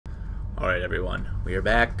Alright everyone, we are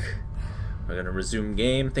back. We're gonna resume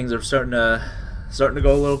game. Things are starting to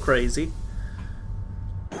go a little crazy.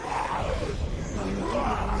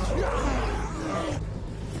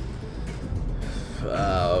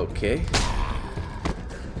 Okay.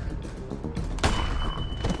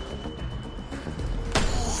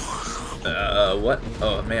 What?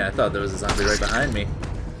 Oh man, I thought there was a zombie right behind me.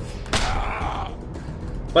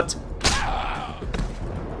 What?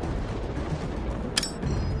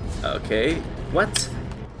 Okay, what?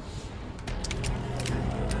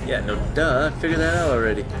 Yeah, no duh, I figured that out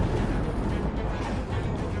already.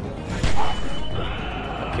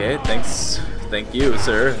 Okay, thanks. Thank you,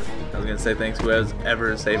 sir. I was gonna say thanks whoever's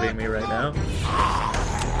ever saving me right now.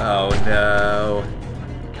 Oh no.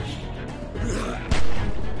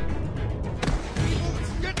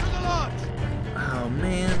 Oh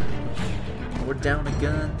man. We're down a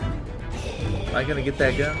gun. Am I gonna get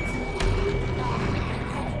that gun?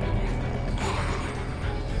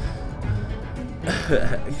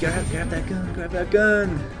 grab that gun, grab that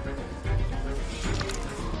gun.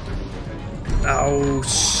 Oh,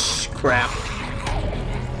 crap.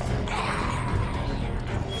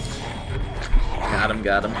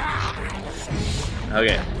 Got him.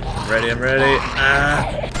 Okay, I'm ready. Ah.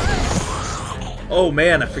 Oh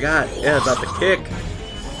man, I forgot. Yeah, about the kick.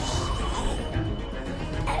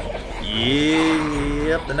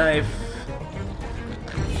 Yep, the knife.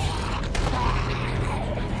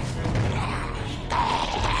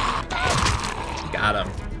 Got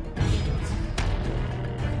him.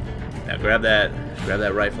 Now grab that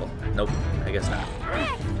rifle. Nope, I guess not.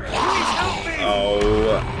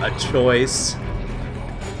 Oh, a choice.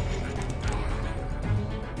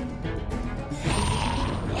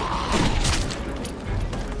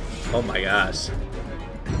 Oh my gosh.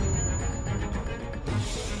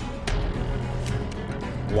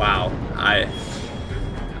 Wow, I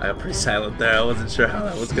got pretty silent there. I wasn't sure how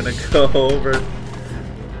that was gonna go over.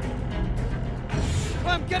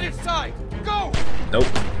 Clem, get inside! Go! Nope.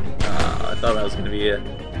 I thought that was gonna be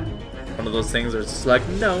one of those things where it's just like,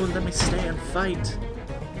 no, let me stay and fight.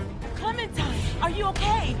 Clementine, are you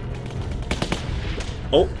okay?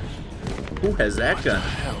 Oh, who has that gun?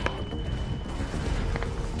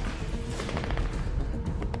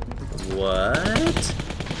 What?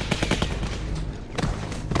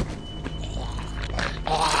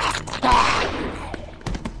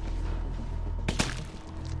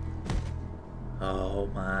 Oh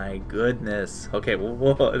my goodness. Okay,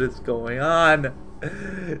 what is going on?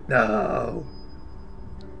 No.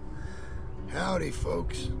 Howdy,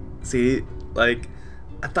 folks. See, like,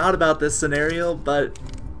 I thought about this scenario, but,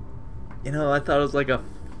 you know, I thought it was like a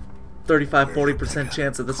 35-40%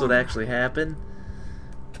 chance that this would actually happen.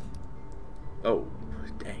 Oh,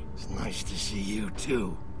 dang. It's nice to see you,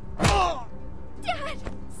 too. Oh! Dad!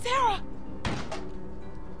 Sarah!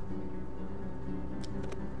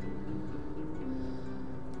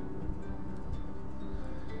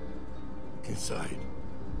 Inside.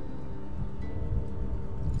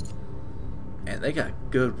 And they got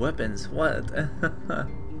good weapons. What?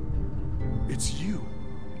 It's you.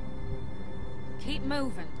 Keep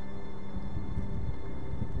moving.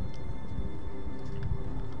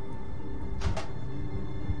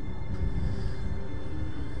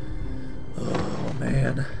 Oh,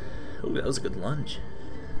 man. Ooh, that was a good lunge.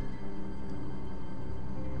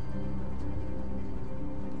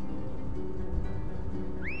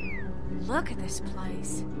 Look at this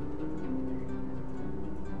place.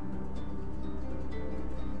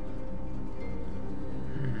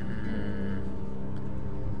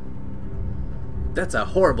 That's a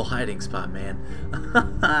horrible hiding spot, man.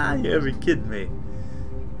 You ever kidding me? You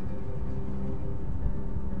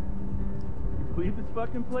believe this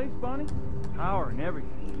fucking place, Bonnie? Power and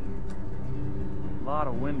everything. A lot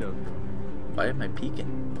of windows. Why am I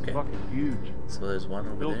peeking? It's Okay. fucking huge. So there's one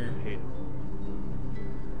over Built there. to hate it.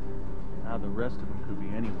 Now the rest of them could be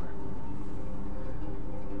anywhere.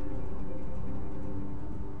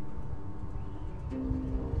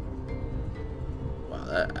 Wow,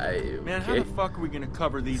 Man, how okay. the fuck are we gonna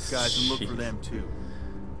cover these guys and look for Jeez. them too?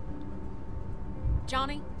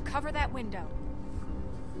 Johnny, cover that window.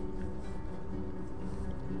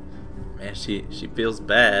 Man, she feels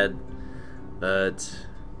bad, but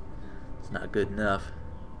it's not good enough.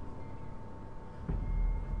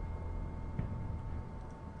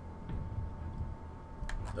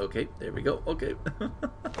 Okay, there we go. Okay.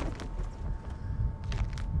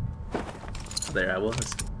 There I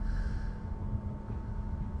was.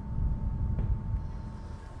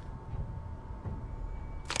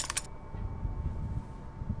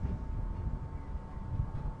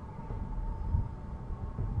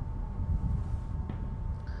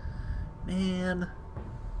 Man.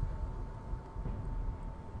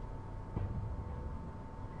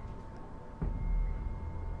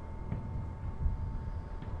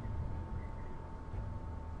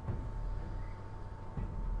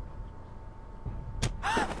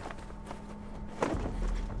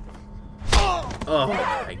 Oh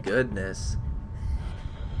my goodness.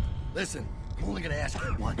 Listen, I'm only gonna ask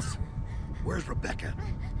you once. Where's Rebecca?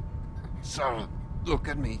 Sarah, look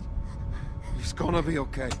at me. It's gonna be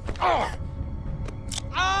okay.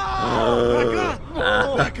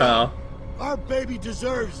 Rebecca! Our baby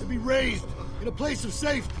deserves to be raised in a place of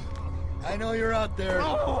safety. I know you're out there.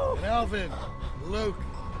 And Alvin, Luke,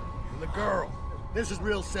 and the girl. This is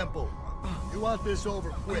real simple. You want this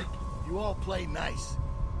over quick. You all play nice.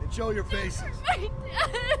 And show your faces. My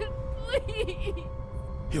dad, please.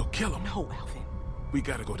 He'll kill him. No, Alvin. We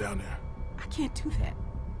gotta go down there. I can't do that.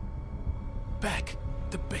 Beck,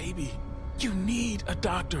 the baby. You need a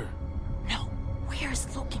doctor. No.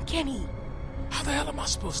 Where's Luke and Kenny? How the hell am I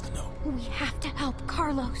supposed to know? We have to help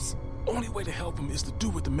Carlos. Only way to help him is to do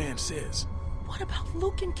what the man says. What about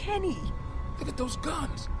Luke and Kenny? Look at those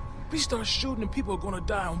guns. If we start shooting and people are gonna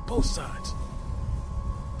die on both sides.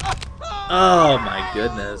 Oh my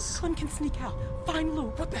goodness. Clem can sneak out. Find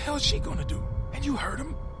Luke. What the hell is she gonna do? And you heard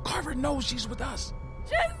him. Carver knows she's with us.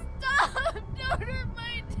 Just stop! Don't hurt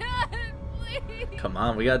my dad, please! Come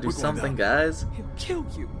on, we gotta do We're going something, down. guys. He'll kill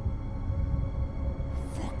you.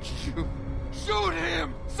 Fuck you. Shoot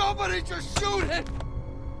him! Somebody just shoot him!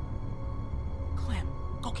 Clem,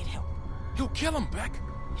 go get help. He'll kill him, Beck.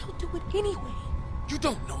 He'll do it anyway. You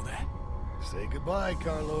don't know that. Say goodbye,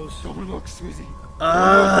 Carlos. Don't look, sweetie.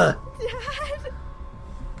 Dad!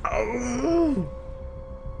 Oh.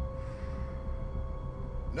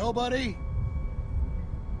 Nobody?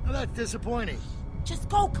 Well, that's disappointing. Just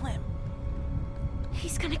go, Clem.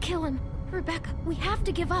 He's gonna kill him. Rebecca, we have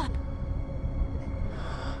to give up.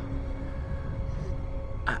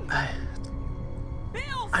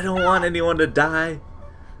 I don't want anyone to die.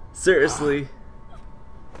 Seriously.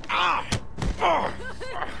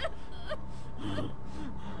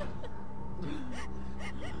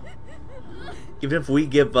 Even if we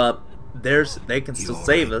give up, they can still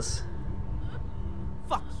save us.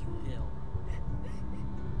 Fuck you,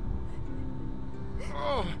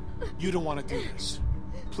 Bill. You don't want to do this.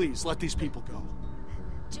 Please, let these people go.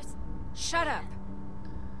 Just shut up.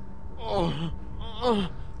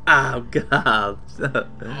 Oh god.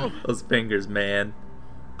 Those fingers, man.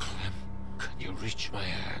 Clem, can you reach my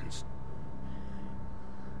hands?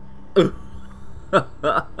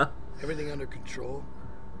 Everything under control?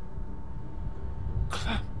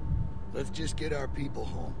 Clem, let's just get our people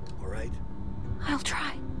home, all right? I'll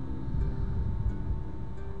try.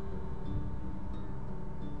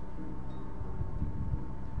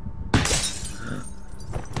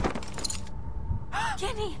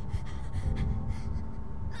 Kenny!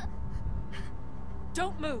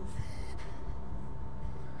 Don't move.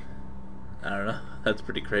 I don't know. That's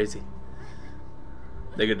pretty crazy.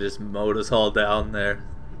 They could just mow us all down there.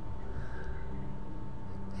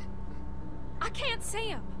 I can't see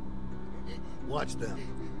him. Watch them.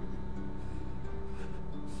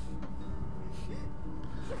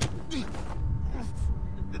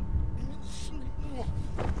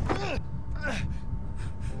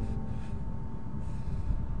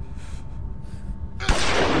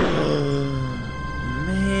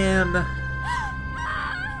 Man.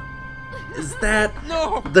 Is that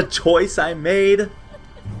the choice I made?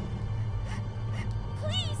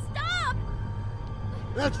 Please stop!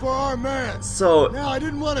 That's for our man. So, Now, I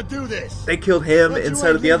didn't want to do this. they killed him But you instead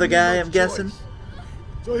ain't of the other leaving me guy, much I'm guessing? choice.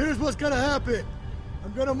 So here's what's gonna happen.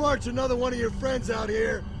 I'm gonna march another one of your friends out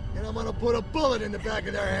here, and I'm gonna put a bullet in the back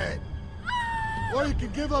of their head. Or you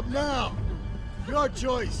can give up now. Your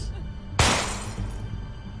choice.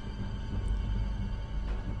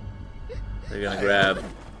 They're gonna grab.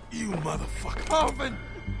 You motherfucker. Alvin!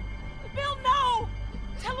 Bill, no!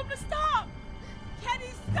 Tell him to stop!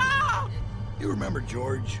 Kenny, stop! You remember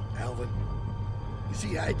George, Alvin? You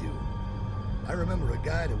see, I do. I remember a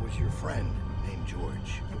guy that was your friend named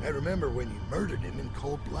George. I remember when you murdered him in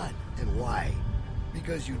cold blood. And why?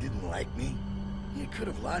 Because you didn't like me? You could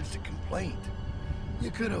have lodged a complaint.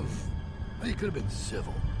 You could have been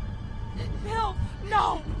civil. Bill,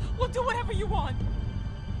 no! We'll do whatever you want.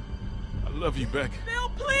 I love you, Beck. Bill,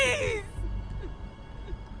 please!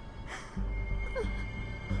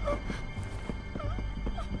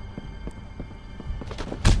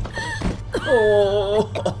 Oh.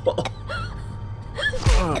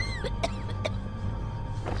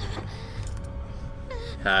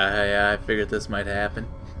 I figured this might happen.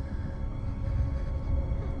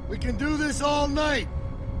 We can do this all night.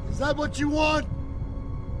 Is that what you want?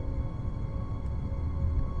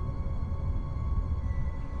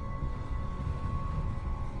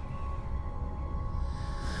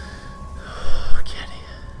 Kenny.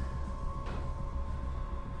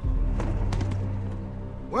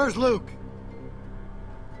 Where's Luke?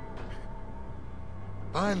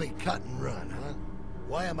 Finally cut and run, huh?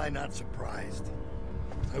 Why am I not surprised?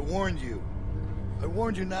 I warned you. I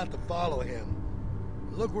warned you not to follow him.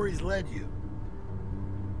 Look where he's led you.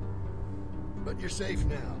 But you're safe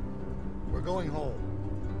now. We're going home.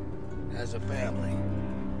 As a family.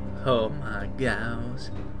 Oh my gosh.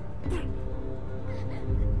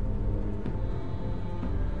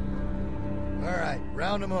 Alright,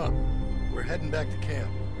 round them up. We're heading back to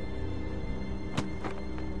camp.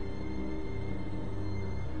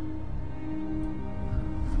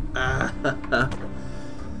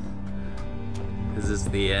 Is this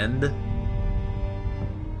the end?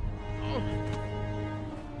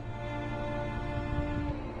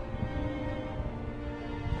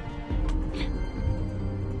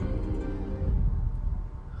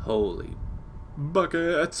 Holy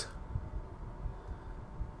bucket!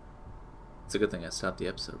 It's a good thing I stopped the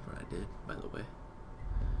episode when I did, by the way.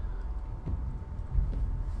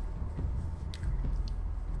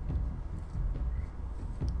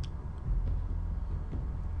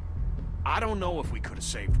 I don't know if we could have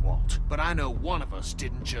saved Walt, but I know one of us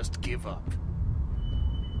didn't just give up.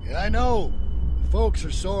 Yeah, I know. The folks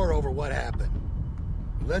are sore over what happened.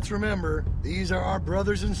 But let's remember, these are our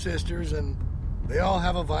brothers and sisters, and they all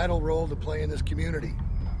have a vital role to play in this community.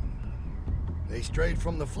 They strayed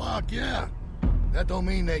from the flock, yeah. That don't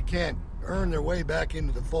mean they can't earn their way back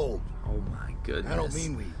into the fold. Oh my goodness. I don't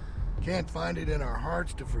mean we can't find it in our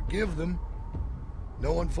hearts to forgive them,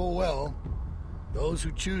 knowing full well those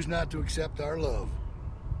who choose not to accept our love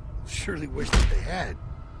surely wish that they had.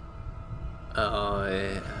 Oh,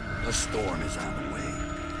 yeah. A storm is on the way.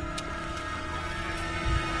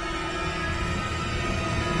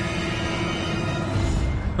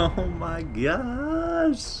 Oh my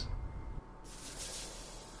gosh.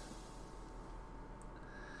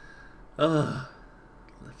 Oh,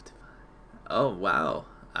 oh wow.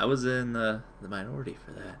 I was in the minority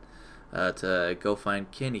for that. To go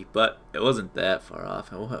find Kenny, but it wasn't that far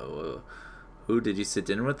off. Whoa. Who did you sit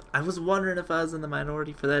dinner with? I was wondering if I was in the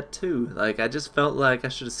minority for that too. Like, I just felt like I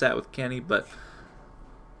should have sat with Kenny, but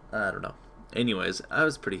I don't know. Anyways, I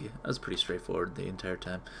was pretty straightforward the entire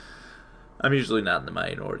time. I'm usually not in the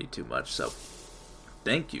minority too much, so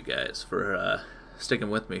thank you guys for sticking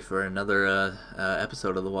with me for another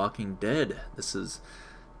episode of The Walking Dead. This is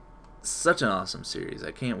such an awesome series.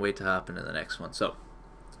 I can't wait to hop into the next one. So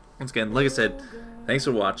once again, like I said, thanks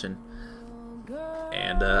for watching,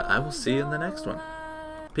 and I will see you in the next one.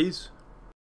 Peace.